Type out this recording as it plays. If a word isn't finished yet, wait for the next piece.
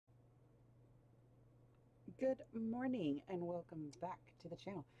Good morning and welcome back to the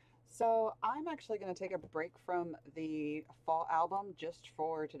channel. So I'm actually going to take a break from the fall album just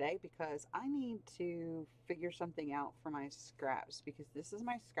for today because I need to figure something out for my scraps because this is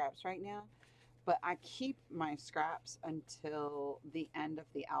my scraps right now, but I keep my scraps until the end of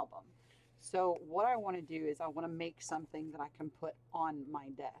the album. So what I want to do is I want to make something that I can put on my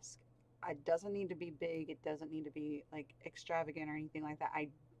desk. It doesn't need to be big. It doesn't need to be like extravagant or anything like that. I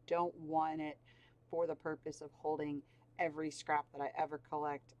don't want it for the purpose of holding every scrap that I ever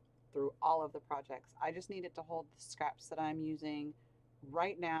collect through all of the projects. I just need it to hold the scraps that I'm using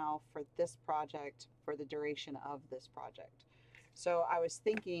right now for this project for the duration of this project. So I was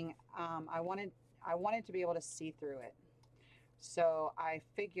thinking I wanted to be able to see through it. So I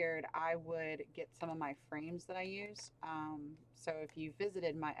figured I would get some of my frames that I use. So if you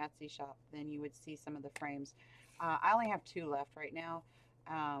visited my Etsy shop, then you would see some of the frames. I only have two left right now,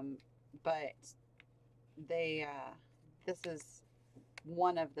 um, but they this is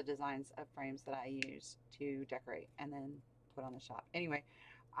one of the designs of frames that I use to decorate and then put on the shop. Anyway,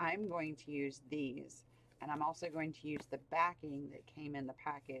 I'm going to use these, and I'm also going to use the backing that came in the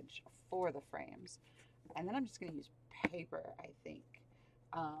package for the frames. And then I'm just going to use paper, I think.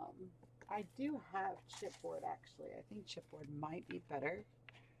 Um, I do have chipboard actually. I think chipboard might be better.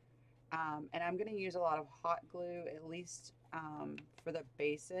 And I'm going to use a lot of hot glue, at least for the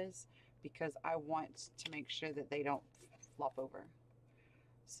bases, because I want to make sure that they don't flop over.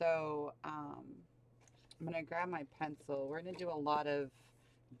 So I'm going to grab my pencil. We're going to do a lot of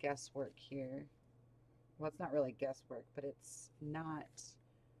guesswork here. Well, it's not really guesswork, but it's not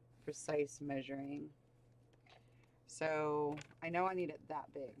precise measuring. So I know I need it that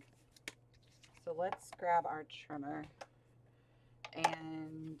big. So let's grab our trimmer,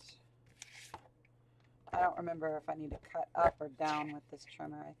 and I don't remember if I need to cut up or down with this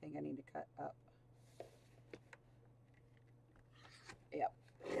trimmer. I think I need to cut up. Yep.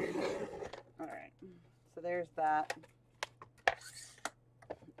 All right. So there's that.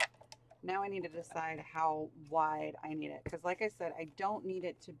 Now I need to decide how wide I need it. Because like I said, I don't need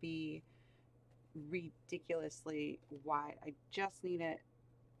it to be ridiculously wide. I just need it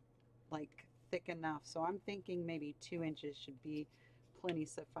like thick enough. So I'm thinking maybe 2 inches should be plenty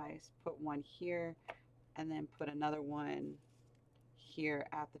suffice. Put one here and then put another one here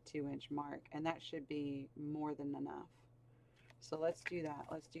at the 2 inch mark. And that should be more than enough. So let's do that.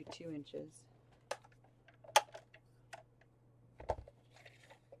 Let's do 2 inches.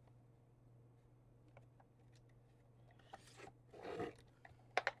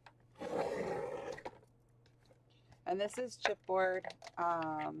 And this is chipboard,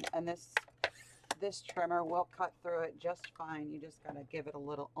 and this trimmer will cut through it just fine. You just gotta give it a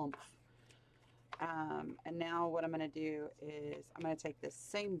little oomph. And now what I'm gonna do is I'm gonna take this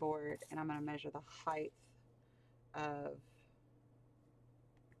same board and I'm gonna measure the height of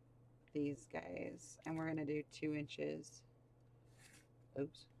these guys, and we're gonna do 2 inches.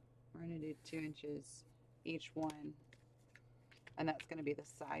 Oops, we're gonna do 2 inches each one, and that's gonna be the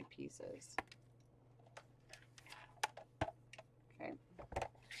side pieces. Okay.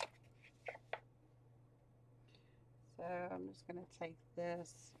 So I'm just going to take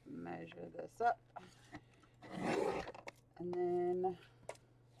this, measure this up, and then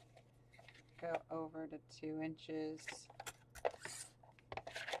go over to 2 inches,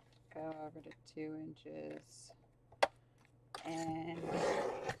 go over to 2 inches, and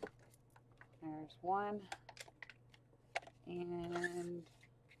there's one, and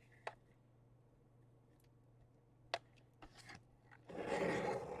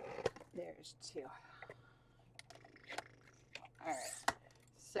there's two. All right,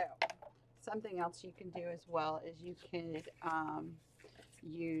 so something else you can do as well is you could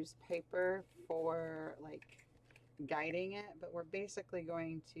use paper for like guiding it, but we're basically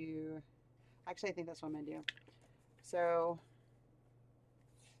going to, actually I think that's what I'm gonna do. So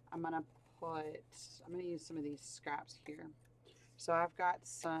I'm gonna use some of these scraps here. So I've got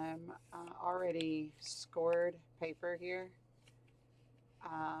some already scored paper here,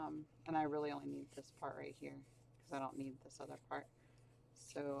 and I really only need this part right here because I don't need this other part.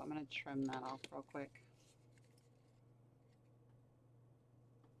 So I'm gonna trim that off real quick.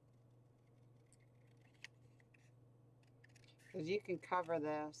 Because you can cover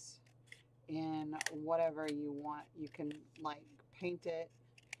this in whatever you want. You can like paint it,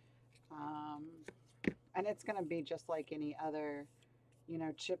 and it's going to be just like any other,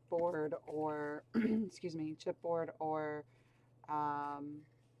 chipboard or excuse me, chipboard or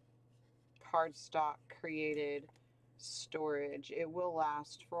cardstock created storage. It will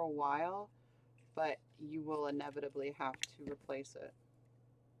last for a while, but you will inevitably have to replace it.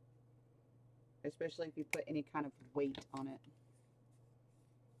 especially if you put any kind of weight on it.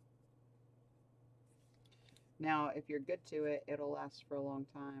 Now, if you're good to it, it'll last for a long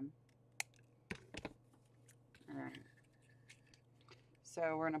time. All right.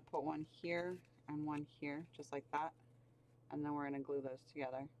 So we're going to put one here and one here, just like that. And then we're going to glue those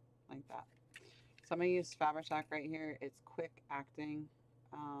together like that. So I'm going to use Fabri-Tac right here. It's quick acting.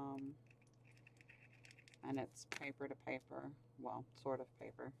 And it's paper to paper. Well, sort of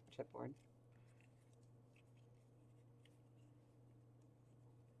paper, chipboard.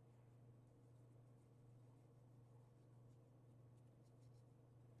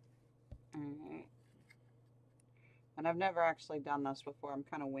 Alright. And I've never actually done this before. I'm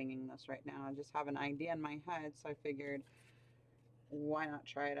kind of winging this right now. I just have an idea in my head, so I figured, why not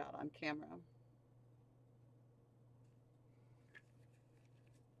try it out on camera?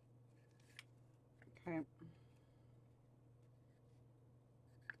 Okay.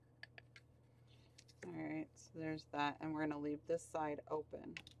 Alright, so there's that. And we're going to leave this side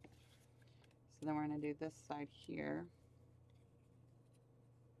open. So then we're going to do this side here.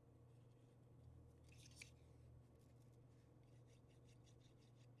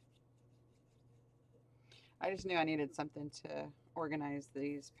 I just knew I needed something to organize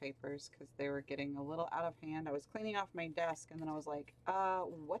these papers because they were getting a little out of hand. I was cleaning off my desk and then I was like,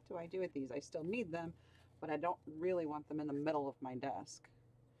 what do I do with these? I still need them, but I don't really want them in the middle of my desk.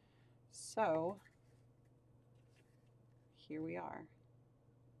 So here we are.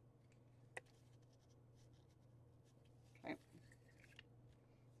 Okay.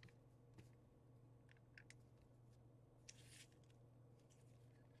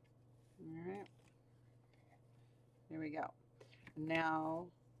 All right. Here we go. Now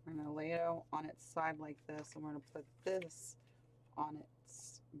we're going to lay it on its side like this, and we're going to put this on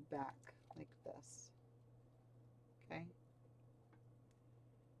its back like this. Okay.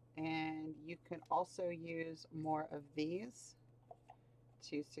 And you can also use more of these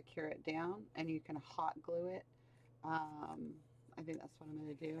to secure it down, and you can hot glue it. I think that's what I'm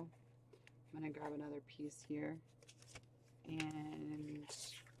going to do. I'm going to grab another piece here and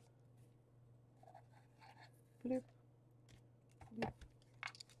bloop, bloop.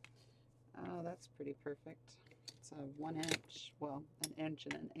 Oh, that's pretty perfect. It's a 1 inch, well, an inch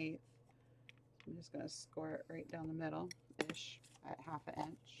and an eighth. I'm just going to score it right down the middle-ish at 1/2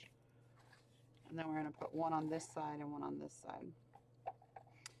 inch. And then we're going to put one on this side and one on this side.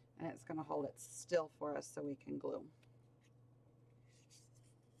 And it's going to hold it still for us so we can glue.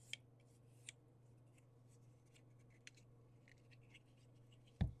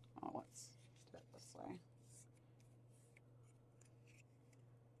 Oh, let's do it this way.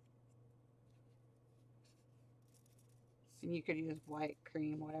 And you could use white,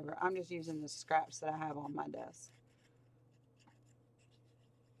 cream, whatever. I'm just using the scraps that I have on my desk.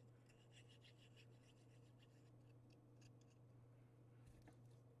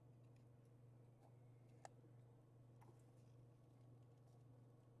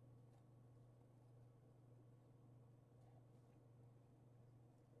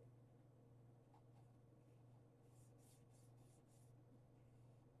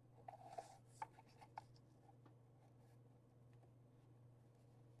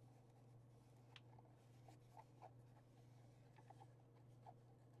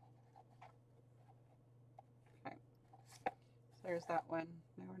 Okay. So there's that one.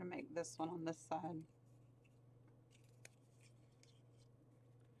 Now we're going to make this one on this side. I'm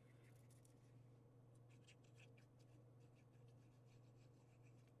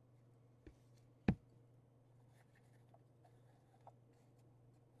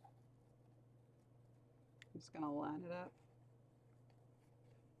just going to line it up.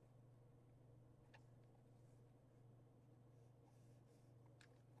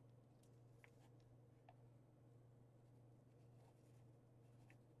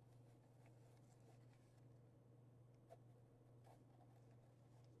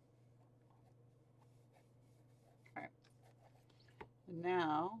 Okay. And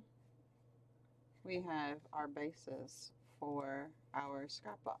now we have our bases for our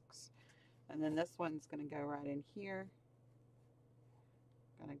scrap box. And then this one's going to go right in here.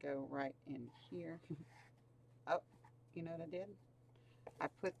 Going to go right in here. Oh, you know what I did? I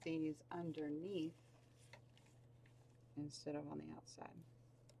put these underneath instead of on the outside.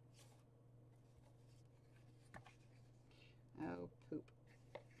 Oh, poop.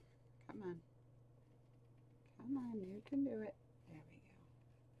 Come on. Come on, you can do it. There we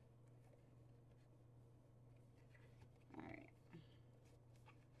go. All right.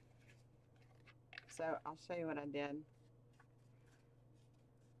 So I'll show you what I did.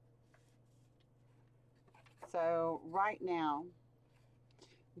 So right now,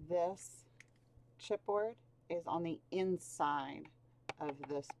 this chipboard is on the inside of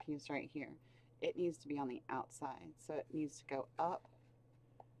this piece right here. It needs to be on the outside, so it needs to go up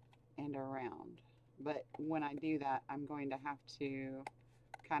and around. But when I do that, I'm going to have to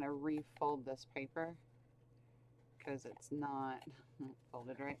kind of refold this paper because it's not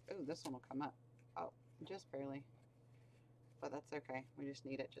folded right. Oh, this one will come up. Oh, just barely. But that's okay. We just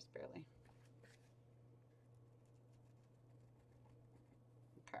need it just barely.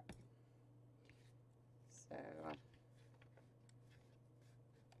 Okay. So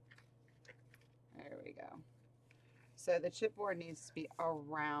there we go. So the chipboard needs to be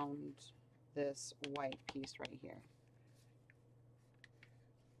around this white piece right here.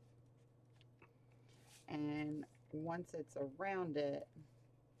 And once it's around it,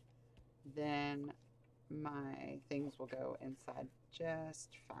 then my things will go inside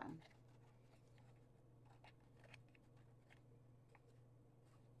just fine.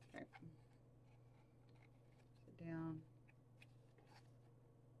 Okay. So down,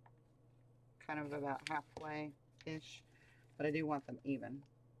 kind of about halfway-ish, but I do want them even.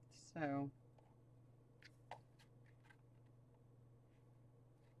 So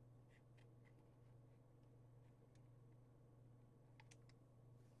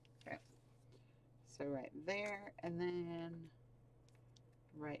so right there, and then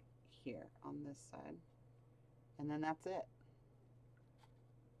right here on this side, and then that's it.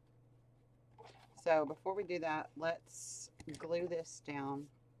 So before we do that, let's glue this down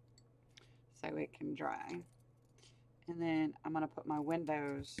so it can dry. And then I'm going to put my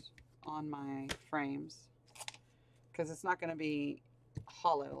windows on my frames because it's not going to be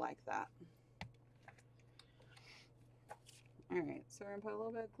hollow like that. Alright, so we're going to put a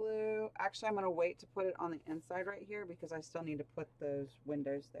little bit of glue. Actually, I'm going to wait to put it on the inside right here because I still need to put those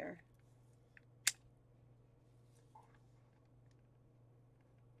windows there.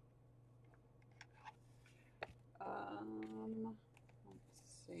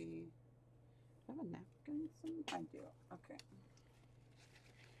 Let's see. Do I have a napkin? I do. Okay.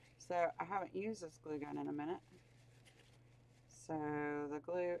 So I haven't used this glue gun in a minute. So the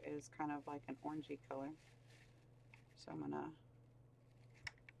glue is kind of like an orangey color. So I'm going to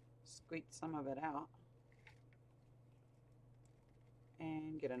squeeze some of it out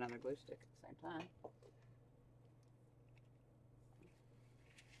and get another glue stick at the same time.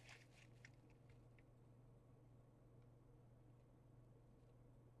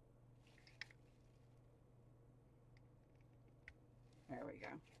 There we go.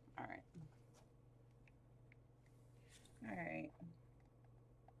 All right. All right.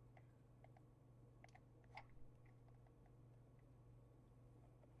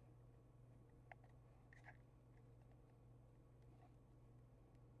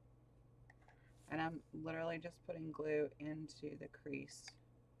 And I'm literally just putting glue into the crease,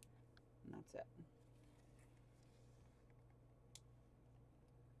 and that's it.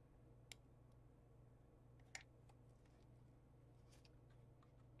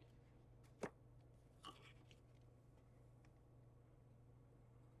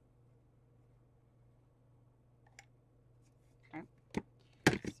 Okay.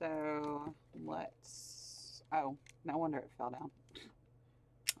 So let's, oh, no wonder it fell down.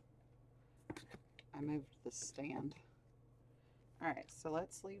 I moved the stand. All right, so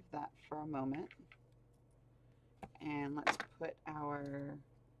let's leave that for a moment. And let's put our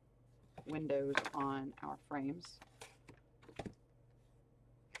windows on our frames.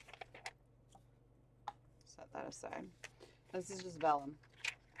 Set that aside. This is just vellum.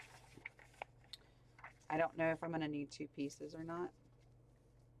 I don't know if I'm going to need 2 pieces or not.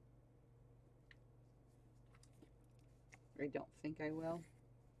 I don't think I will.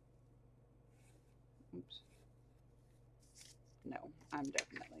 Oops. No, I'm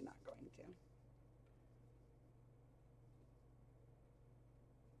definitely not going to.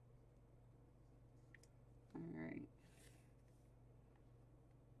 All right.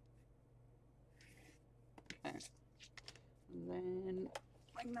 Okay. And then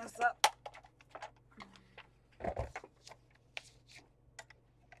bring this up.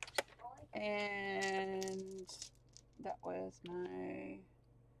 And that was my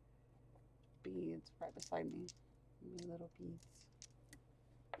beads right beside me. My little beads.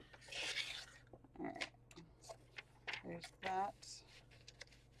 Alright. There's that.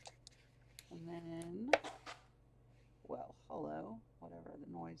 And then, well, hello, whatever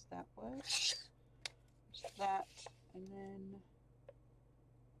the noise that was. There's that. And then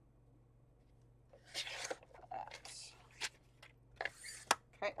that.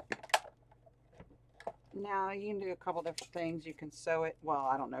 Okay. Now you can do a couple different things. You can sew it. Well,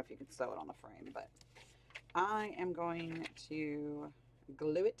 I don't know if you can sew it on the frame, but I am going to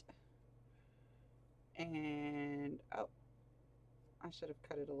glue it And, oh, I should have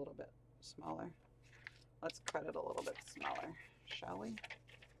cut it a little bit smaller. Let's cut it a little bit smaller, shall we?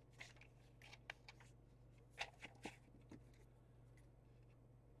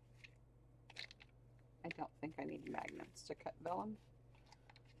 I don't think I need magnets to cut vellum.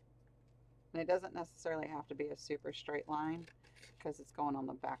 And it doesn't necessarily have to be a super straight line because it's going on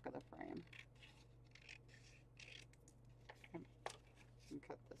the back of the frame. Okay. And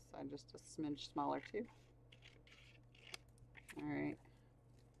cut this side just a smidge smaller too. All right.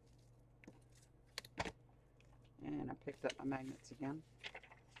 And I picked up my magnets again.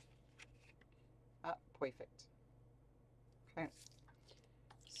 Ah, perfect. Okay.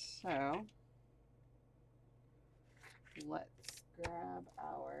 So let's grab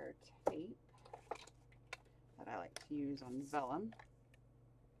our tape that I like to use on vellum.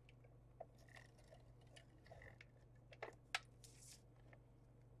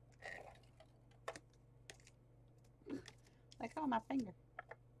 Like on my finger.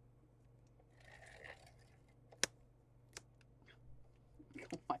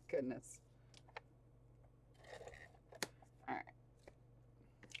 Oh my goodness. All right.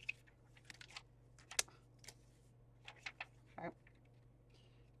 Okay.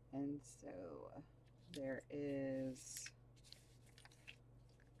 And so there is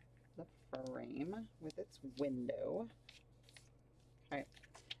the frame with its window. Okay.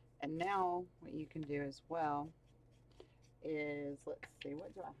 And now what you can do as well is, let's see,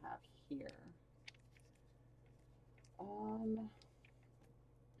 what do I have here?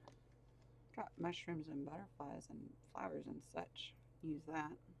 Got mushrooms and butterflies and flowers and such. Use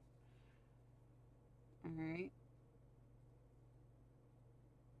that. All right.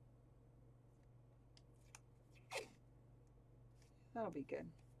 That'll be good.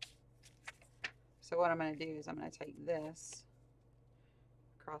 So what I'm going to do is I'm going to take this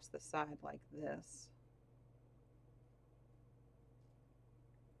across the side like this.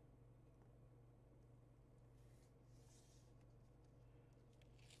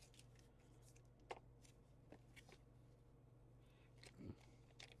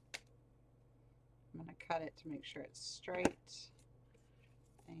 I'm going to cut it to make sure it's straight.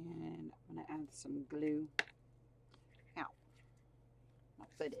 And I'm going to add some glue. Ow. My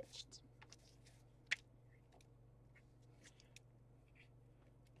foot itched.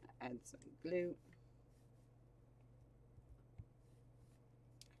 Add some glue.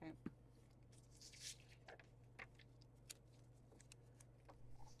 Okay.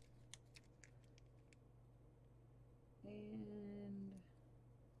 And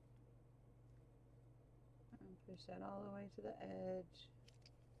I'll push that all the way to the edge.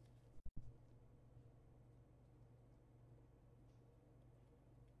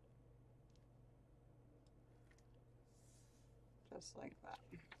 Just like that.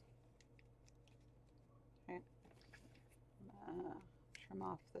 Okay. I'm gonna trim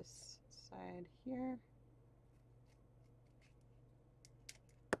off this side here.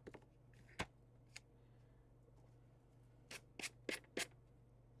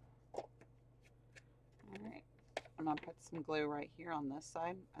 Alright. I'm gonna put some glue right here on this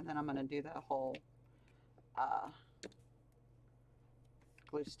side, and then I'm gonna do the whole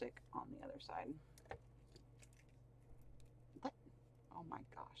glue stick on the other side. What? Oh my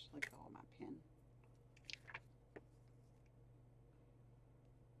gosh, let go of my pen.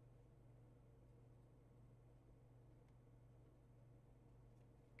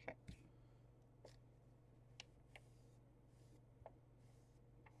 Okay.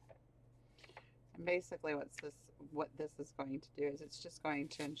 And basically what this is going to do is it's just going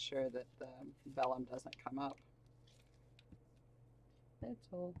to ensure that the vellum doesn't come up. That's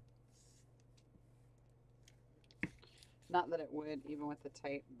all. Not that it would, even with the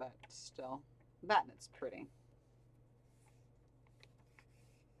tape, but still. That and it's pretty.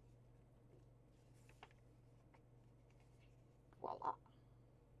 Voila.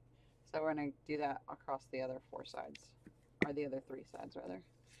 So we're going to do that across the other 4 sides. Or the other 3 sides, rather.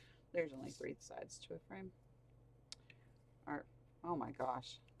 There's only 3 sides to a frame. Or, oh my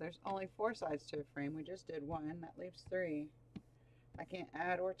gosh. There's only 4 sides to a frame. We just did 1. That leaves 3. I can't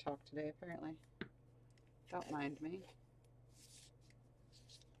add or talk today, apparently. Don't mind me.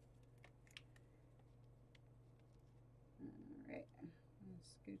 Alright.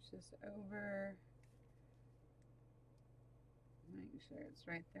 Scooch this over. Make sure it's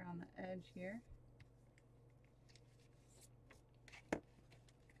right there on the edge here.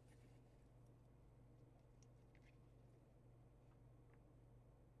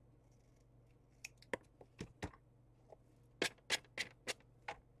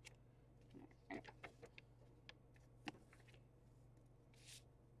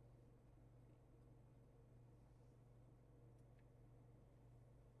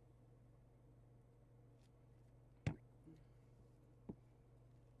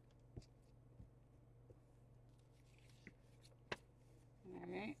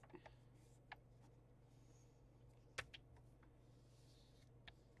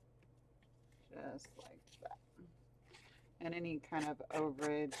 just like that. And any kind of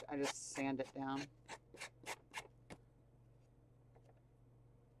overage, I just sand it down.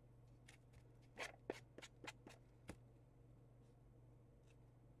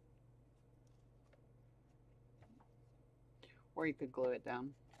 Or you could glue it down,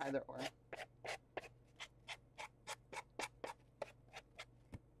 either or.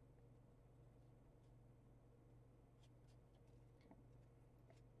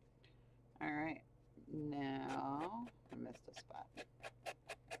 All right, now I missed a spot.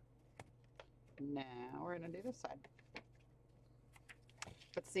 Now we're gonna do this side.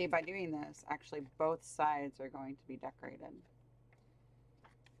 But see, by doing this, actually both sides are going to be decorated.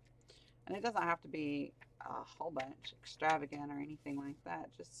 And it doesn't have to be a whole bunch extravagant or anything like that.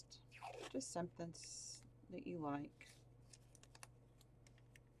 Just something that you like.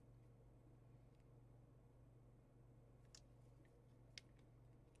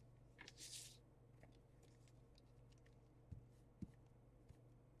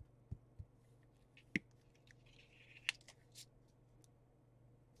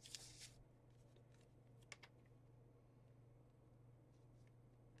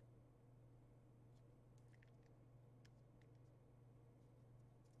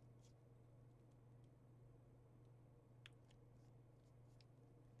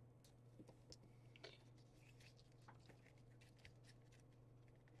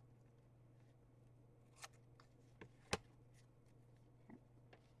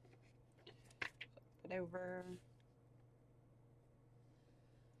 Over.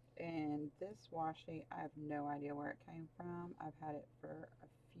 And this washi, I have no idea where it came from. I've had it for a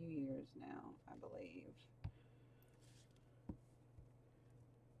few years now, I believe.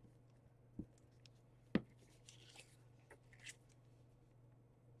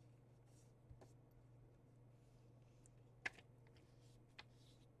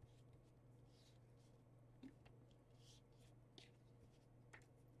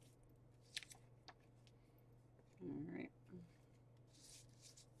 All right.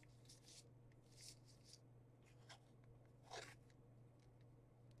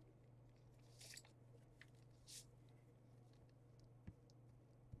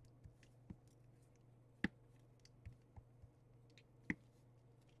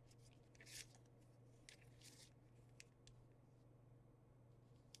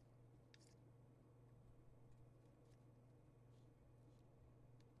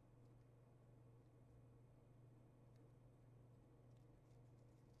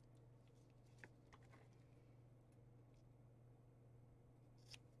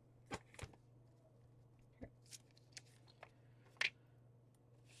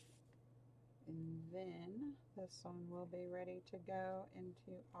 And then this one will be ready to go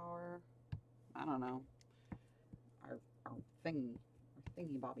into our, I don't know, our thingy, our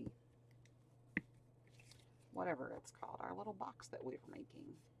thingy bobby. Whatever it's called, our little box that we were making.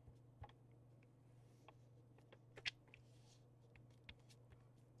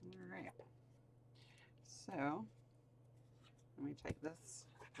 All right. So, let me take this,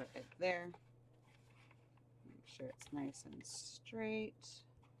 put it there. Make sure it's nice and straight.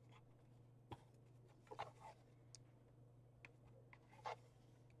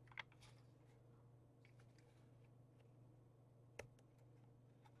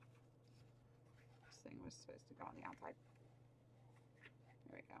 This thing was supposed to go on the outside.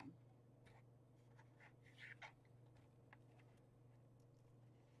 There we go.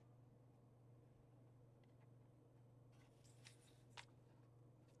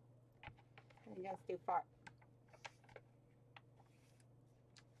 You guys too far.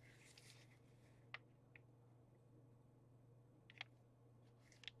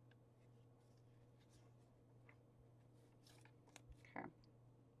 Okay.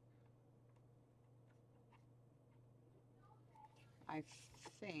 I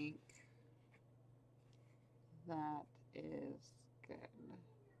think that is good.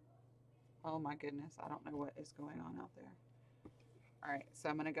 Oh my goodness, I don't know what is going on out there. All right, so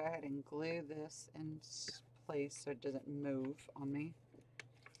I'm gonna go ahead and glue this in place so it doesn't move on me.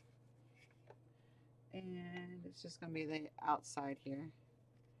 And it's just gonna be the outside here.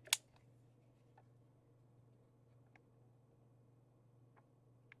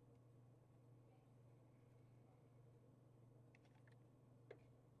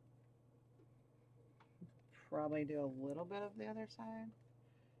 Probably do a little bit of the other side,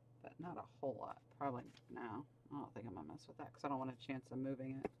 but not a whole lot. Probably no. I don't think I'm gonna mess with that because I don't want a chance of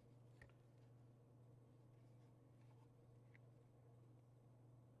moving it.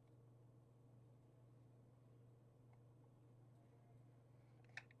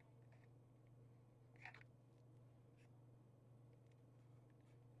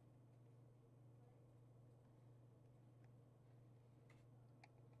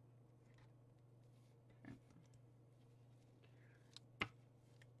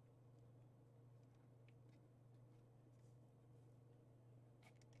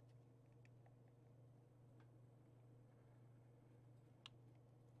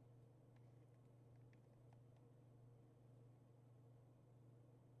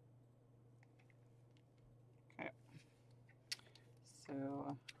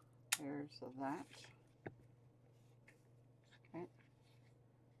 of that. Okay.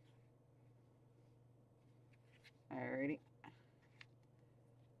 Alrighty.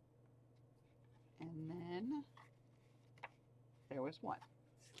 And then there was one.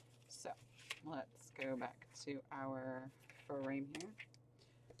 So let's go back to our frame here.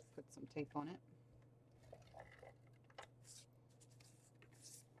 Put some tape on it.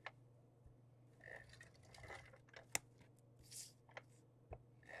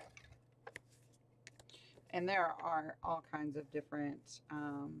 And there are all kinds of different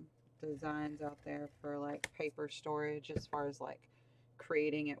designs out there for like paper storage, as far as like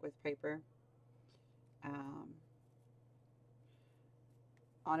creating it with paper.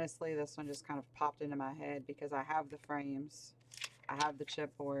 Honestly, this one just kind of popped into my head because I have the frames, I have the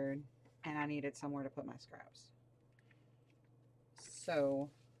chipboard, and I needed somewhere to put my scraps. So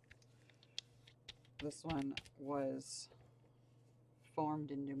this one was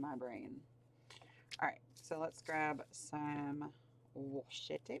formed into my brain. All right, so let's grab some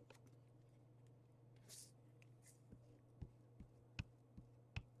washi tape.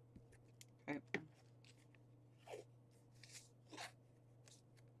 Okay.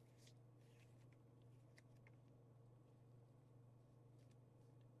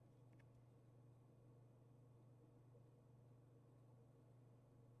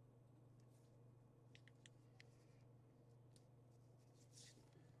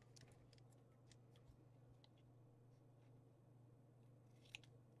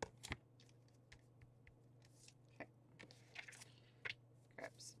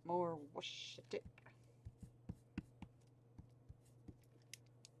 Grab some more washi tape.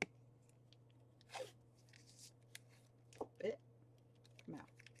 Bit. Come out.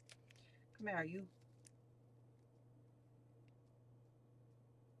 Come here, you.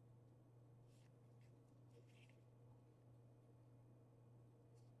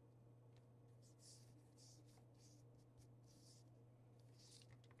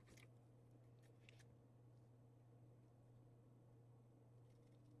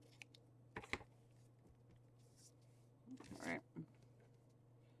 All right. Then,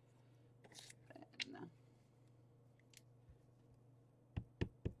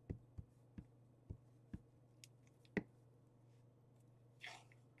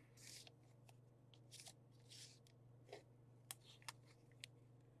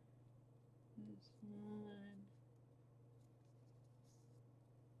 this one.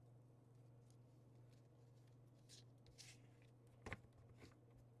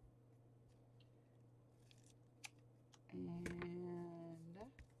 And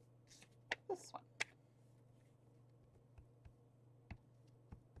this one.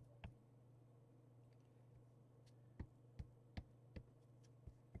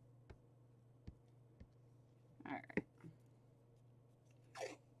 All right.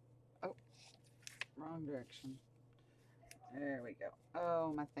 Oh, wrong direction. There we go.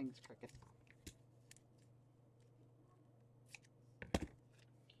 Oh, my thing's crooked.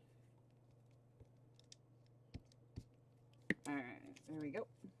 All right, there we go.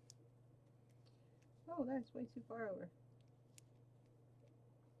 Oh, that's way too far over.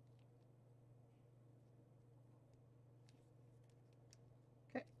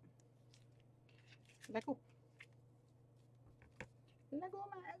 Okay. Lego. Lego,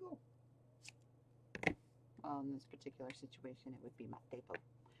 my ego. Well, in this particular situation, it would be my Lego,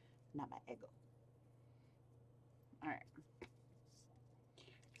 not my ego. All right.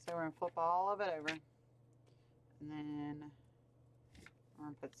 So we're gonna flip all of it over, and then we're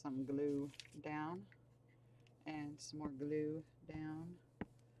gonna put some glue down, and some more glue down,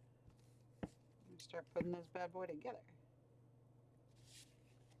 and start putting this bad boy together.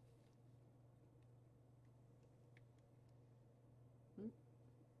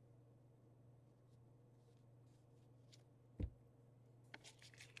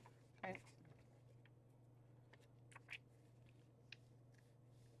 Okay.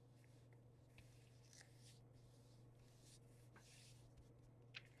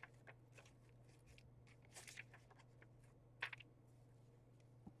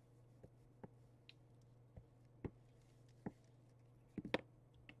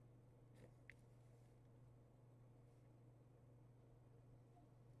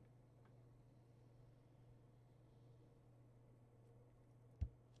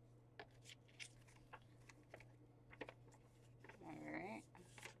 All right.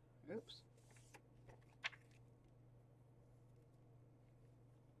 Oops.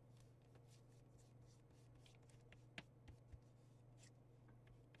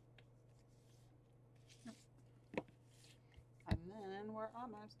 And then we're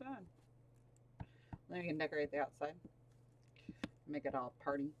almost done. Then we can decorate the outside. Make it all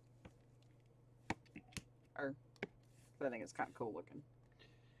party. or I think it's kind of cool looking.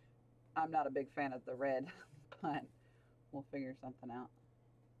 I'm not a big fan of the red, but we'll figure something out.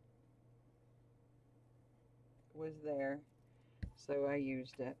 It was there, so I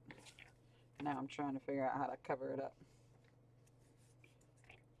used it. Now I'm trying to figure out how to cover it up.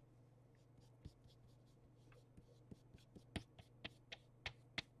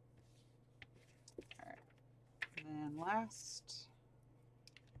 All right, and then last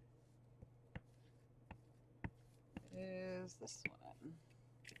is this one.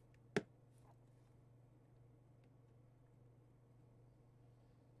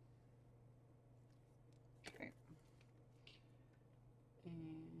 Okay. And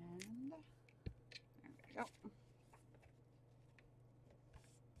there we go.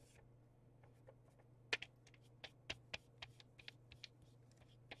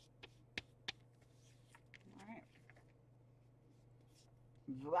 All right.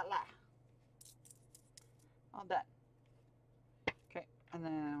 Voila. All done. Okay, and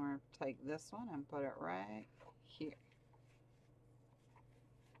then we're going to take this one and put it right here.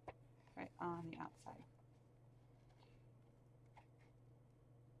 Right on the outside.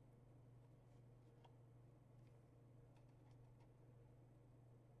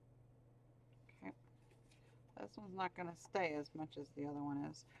 Okay. This one's not going to stay as much as the other one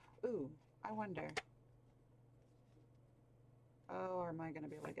is. Ooh, I wonder. Oh, or am I going to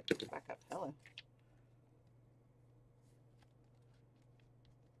be able to get this back up? Hello.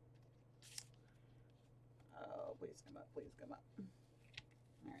 Oh, please come up, please come up. All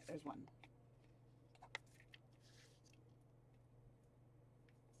right, there's one.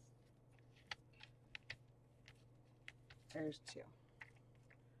 There's two.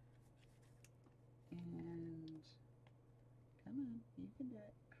 And come on, you can do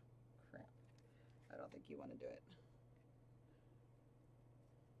it. Oh, crap. I don't think you want to do it.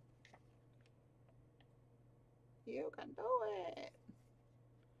 You can do it.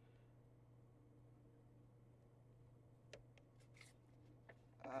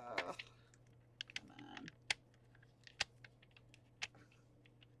 Come on.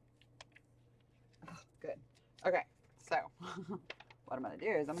 Oh, good. Okay, so what I'm going to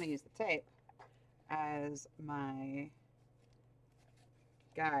do is I'm going to use the tape as my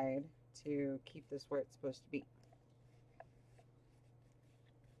guide to keep this where it's supposed to be.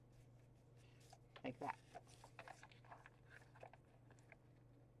 Like that.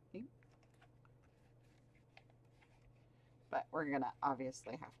 See? But we're going to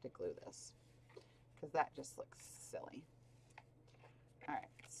obviously have to glue this because that just looks silly. All right,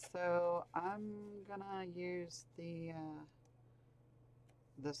 so I'm gonna use the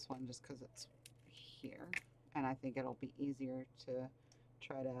this one just because it's here, and I think it'll be easier to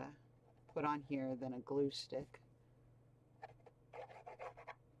try to put on here than a glue stick.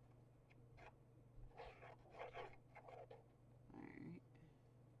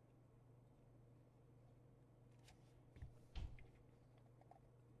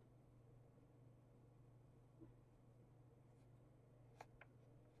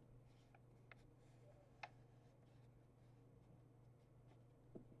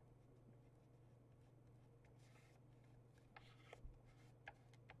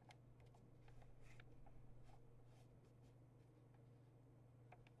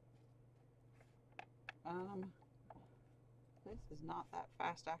 All right. This is not that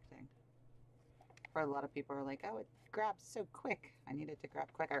fast acting. For a lot of people are like, oh, it grabs so quick. I need it to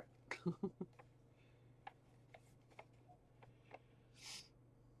grab quicker.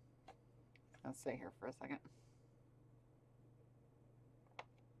 I'll stay here for a second.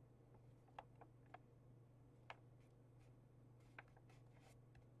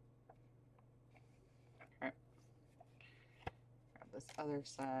 Okay. Grab this other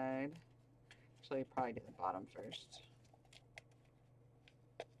side. Actually, probably do the bottom first.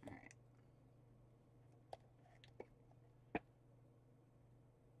 All right.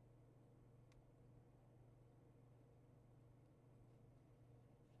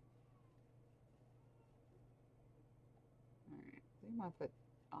 All right. I think I'm gonna put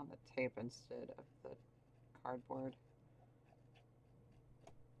on the tape instead of the cardboard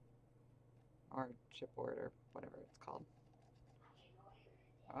or chipboard or whatever it's called.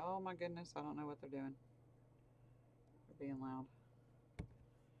 Oh my goodness, I don't know what they're doing. They're being loud.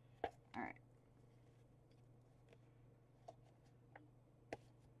 All right.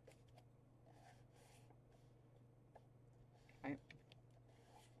 Okay.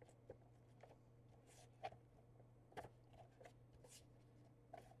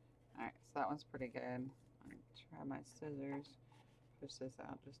 All right, so that one's pretty good. I'm gonna try my scissors. Push this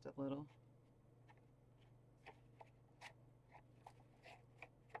out just a little.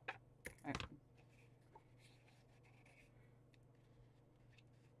 Okay.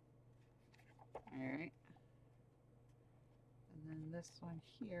 this one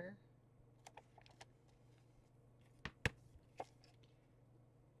here.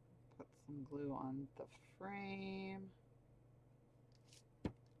 Put some glue on the frame.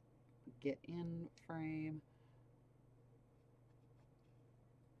 Get in frame.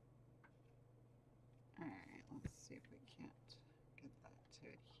 All right, let's see if we can't get that to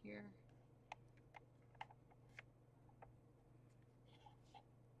adhere.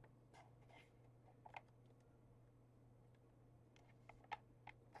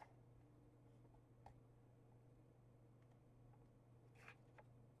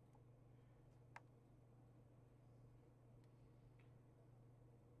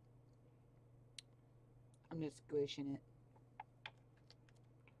 I'm just squishing it,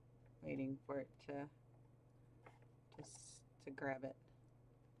 waiting for it to grab it.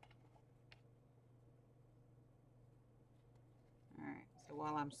 All right, so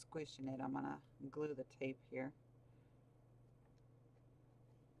while I'm squishing it, I'm gonna glue the tape here.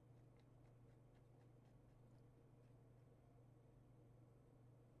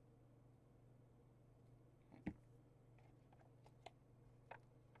 Okay.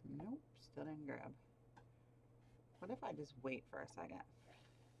 Nope, still didn't grab. What if I just wait for a second?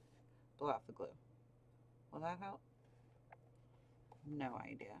 Blow out the glue. Will that help? No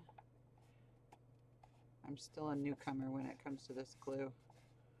idea. I'm still a newcomer when it comes to this glue.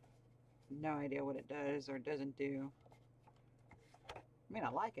 No idea what it does or doesn't do. I mean, I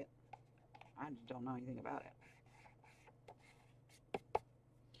like it. I just don't know anything about it.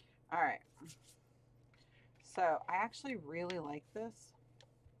 All right. So I actually really like this.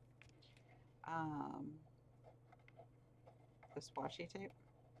 This washi tape.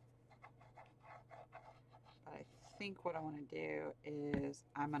 But I think what I want to do is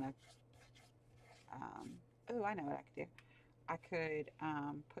I'm going to, oh, I know what I could do. I could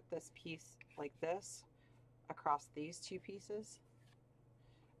put this piece like this across these two pieces,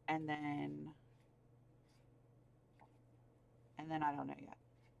 and then I don't know yet.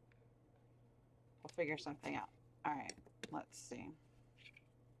 We'll figure something out. All right, let's see.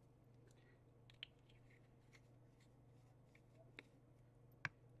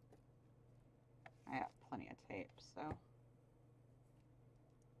 I have plenty of tape, so all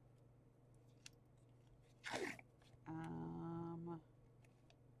right.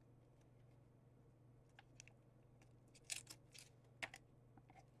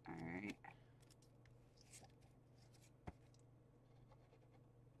 All right.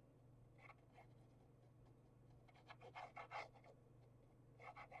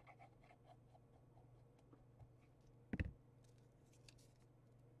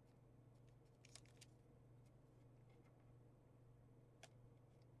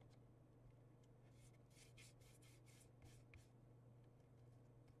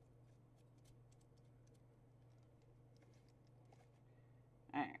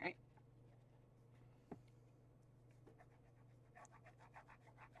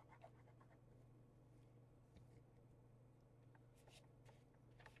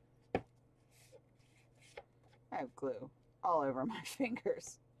 I have glue all over my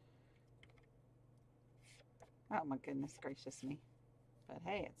fingers. Oh my goodness gracious me. But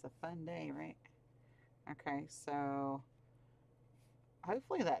hey, it's a fun day, right? Okay, so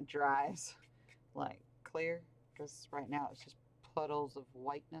hopefully that dries like clear, because right now it's just puddles of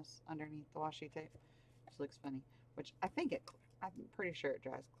whiteness underneath the washi tape, which looks funny, which I'm pretty sure it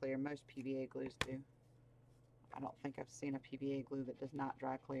dries clear. Most PVA glues do. I don't think I've seen a PVA glue that does not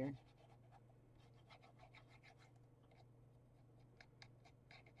dry clear.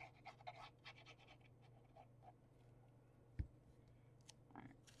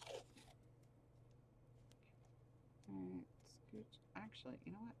 Alright, scooch. Actually,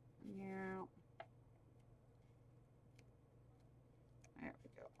 you know what? Yeah. There we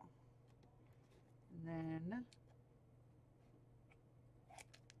go. And then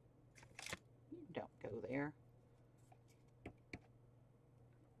you don't go there.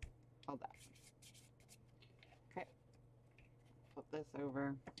 Hold that. Okay. Flip this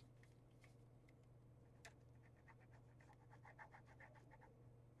over.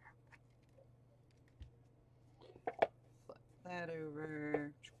 Flip that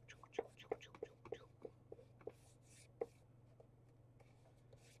over.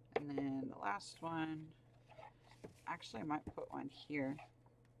 And then the last one, actually I might put one here.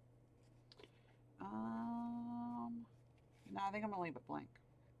 No, I think I'm gonna leave it blank.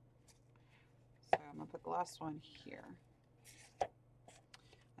 So I'm gonna put the last one here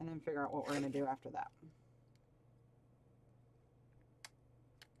and then figure out what we're gonna do after that.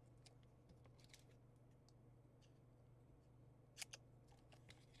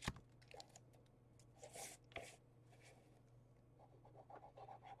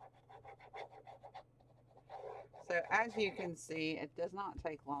 So as you can see, it does not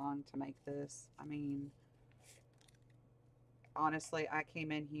take long to make this. I mean, honestly, I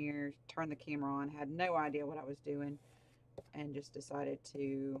came in here, turned the camera on, had no idea what I was doing, and just decided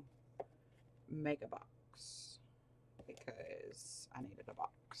to make a box because I needed a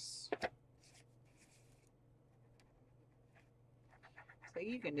box. So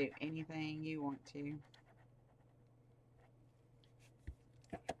you can do anything you want to.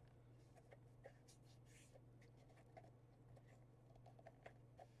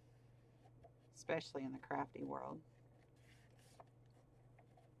 Especially in the crafty world.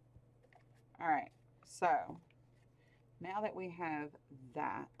 Alright, so now that we have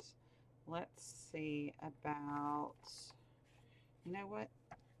that, let's see about, you know what?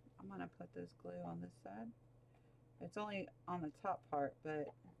 I'm going to put this glue on this side. It's only on the top part,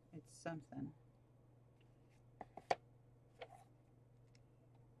 but it's something.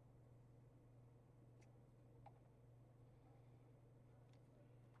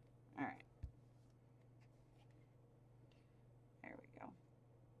 Alright. There we go.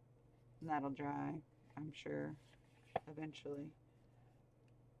 And that'll dry, I'm sure, eventually.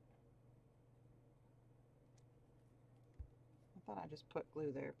 I thought I just put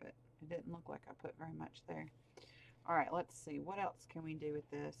glue there, but it didn't look like I put very much there. Alright, let's see. What else can we do with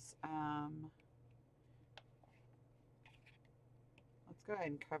this? Let's go ahead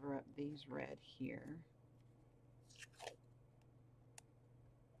and cover up these red here.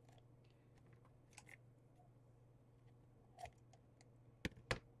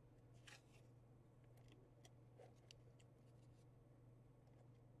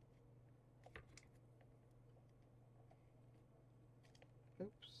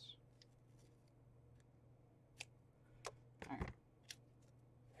 Oops. All right.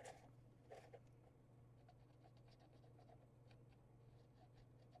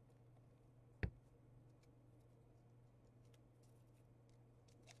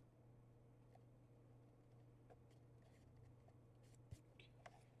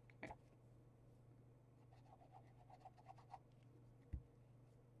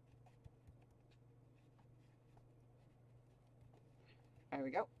 There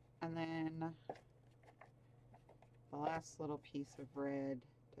we go. And then the last little piece of red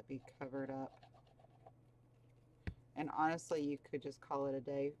to be covered up. And honestly, you could just call it a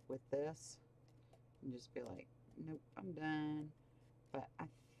day with this and just be like, nope, I'm done. But I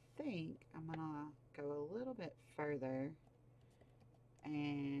think I'm gonna go a little bit further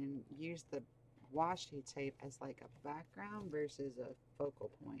and use the washi tape as like a background versus a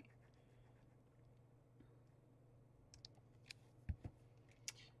focal point.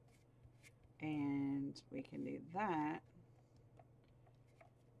 And we can do that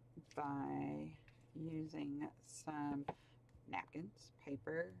by using some napkins,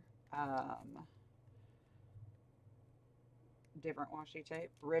 paper, different washi tape,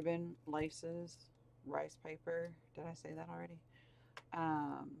 ribbon, laces, rice paper. Did I say that already?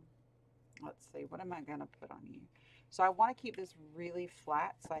 Let's see, what am I going to put on you? So I want to keep this really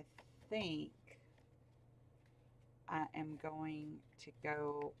flat, so I think I am going to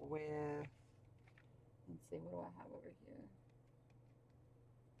go with, let's see, what do I have over here?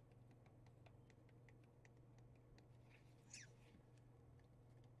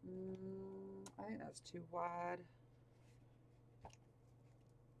 I think that's too wide.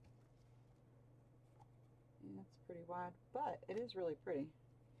 Yeah, it's pretty wide, but it is really pretty.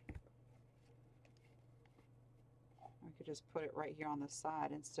 I could just put it right here on the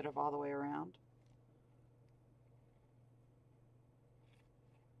side instead of all the way around.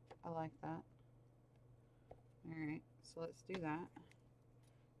 I like that. Alright, so let's do that.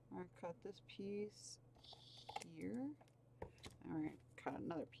 I'm going to cut this piece here. Alright, cut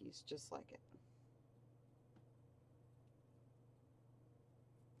another piece just like it.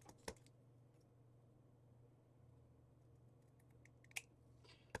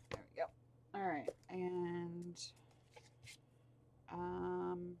 There we go. Alright, and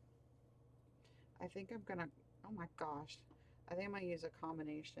I think I'm gonna, oh my gosh, I think I'm gonna use a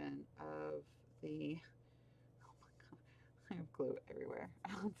combination of the, oh my god, I have glue everywhere,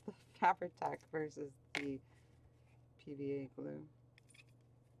 of the Fabri-Tac versus the PVA glue,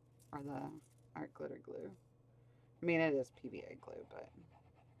 or the art glitter glue. I mean, it is PVA glue, but,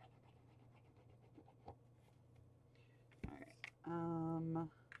 alright,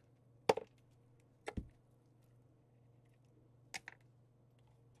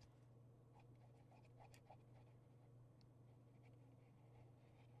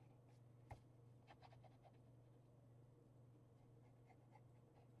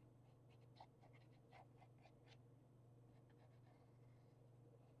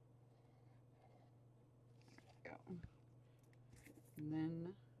 go. And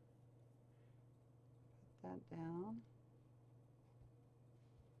then put that down.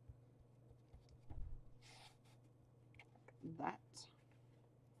 That.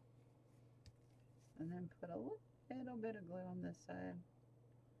 And then put a little bit of glue on this side.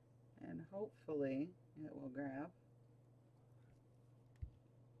 And hopefully it will grab.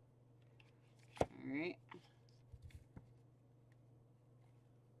 Alright.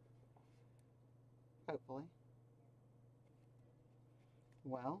 Hopefully.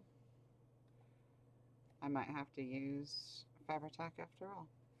 Well, I might have to use Fabri-Tac after all,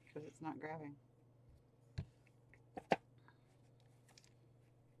 because it's not grabbing.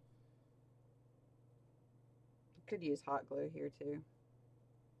 Could use hot glue here too.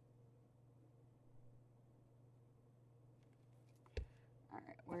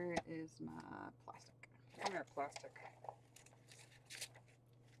 Alright, where is my plastic? Come here, plastic.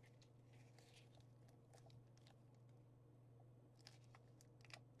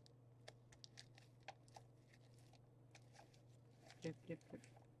 Dip, dip, dip.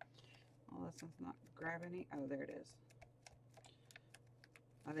 Oh, this one's not grabbing any. Oh, there it is.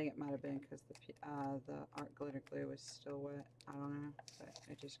 I think it might have been because the art glitter glue was still wet. I don't know, but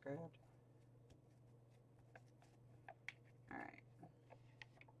it just grabbed. Alright.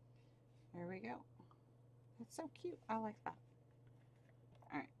 There we go. That's so cute. I like that.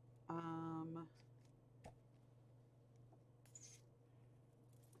 Alright.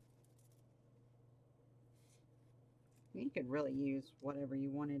 You could really use whatever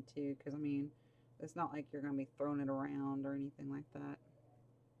you wanted to, because I mean, it's not like you're going to be throwing it around or anything like that.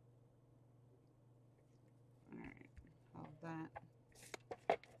 Alright, hold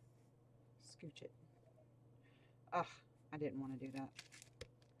that. Scooch it. Ugh, I didn't want to do that.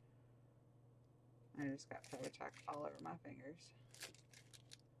 I just got Fabri-Tac all over my fingers.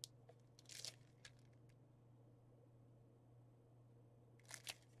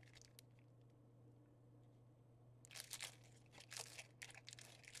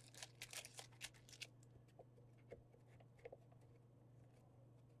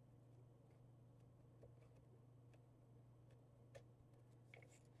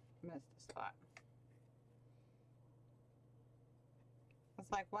 Missed a spot. I was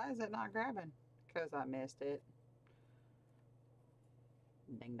like, why is it not grabbing? Because I missed it.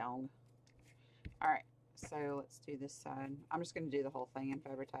 Ding dong. Alright, so let's do this side. I'm just going to do the whole thing in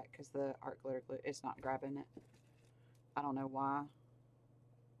Fabri-Tac because the art glitter glue, it's not grabbing it. I don't know why.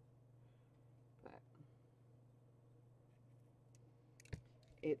 But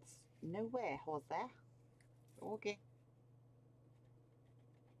it's nowhere, Jose. Okay.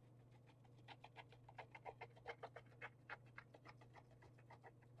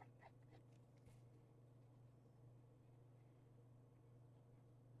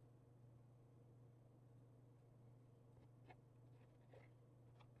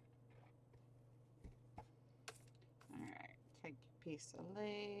 Alright, take a piece of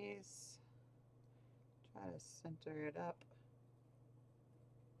lace. Try to center it up.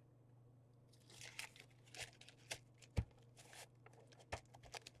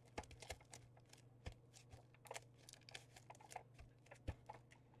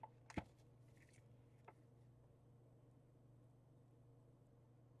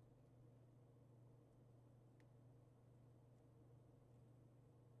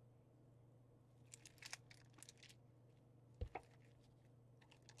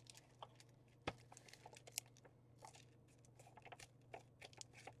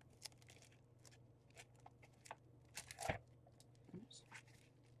 Oops.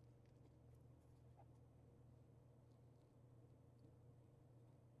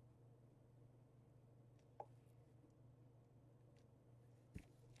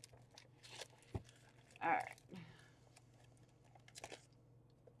 Alright.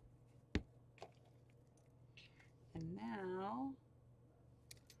 And now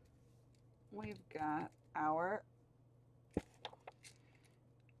we've got our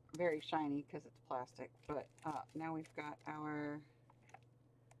very shiny because it's plastic, but now we've got our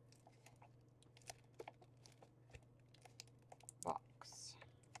box.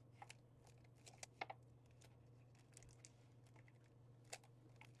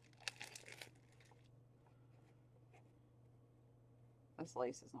 This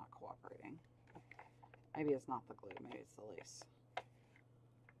lace is not cooperating. Maybe it's not the glue, maybe it's the lace.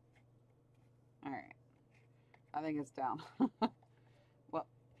 Alright. I think it's down. Well,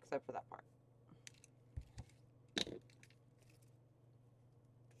 except for that part.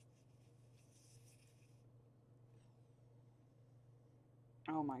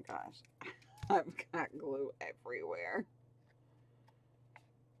 Oh my gosh. I've got glue everywhere.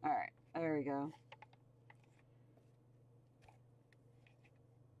 Alright, there we go.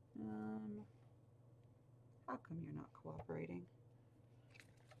 How come you're not cooperating?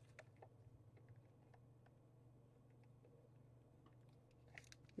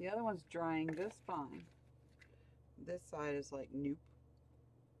 The other one's drying just fine. This side is like, nope.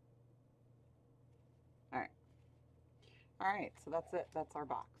 Alright. Alright, so that's it. That's our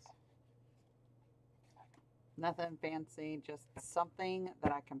box. Nothing fancy, just something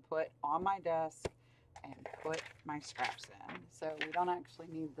that I can put on my desk and put my scraps in. So we don't actually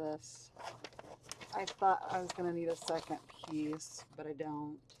need this. I thought I was going to need a second piece, but I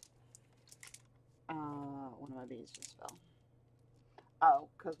don't. One of my bees just fell. Oh,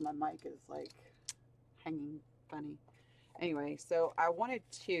 because my mic is like hanging funny. Anyway, so I wanted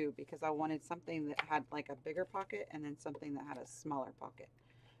two because I wanted something that had like a bigger pocket and then something that had a smaller pocket.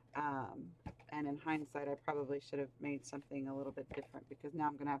 And in hindsight, I probably should have made something a little bit different because now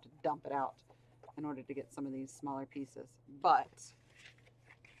I'm going to have to dump it out in order to get some of these smaller pieces. But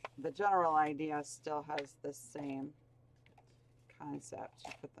the general idea still has the same concept.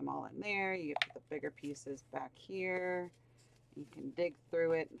 You put them all in there. You get the bigger pieces back here. You can dig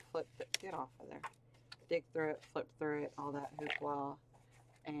through it and flip it. Get off of there. Dig through it, flip through it, all that hoopla.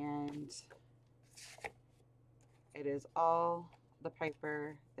 And it is all the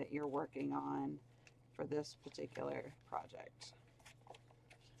paper that you're working on for this particular project.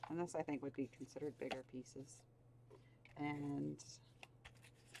 And this, I think, would be considered bigger pieces. And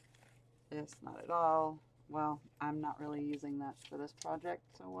this, not at all. Well, I'm not really using that for this project,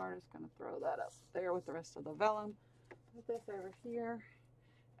 so we're just going to throw that up there with the rest of the vellum. Put this over here,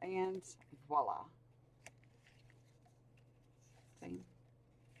 and voila. See?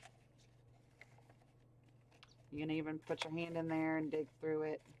 You can even put your hand in there and dig through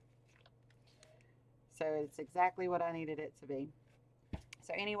it. So it's exactly what I needed it to be.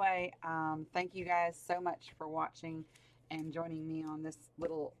 So anyway, thank you guys so much for watching and joining me on this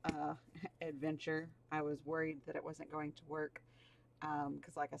little adventure. I was worried that it wasn't going to work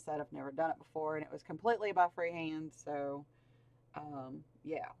because like I said, I've never done it before and it was completely by freehand. So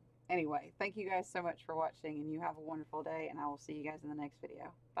yeah. Anyway, thank you guys so much for watching and you have a wonderful day and I will see you guys in the next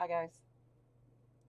video. Bye guys.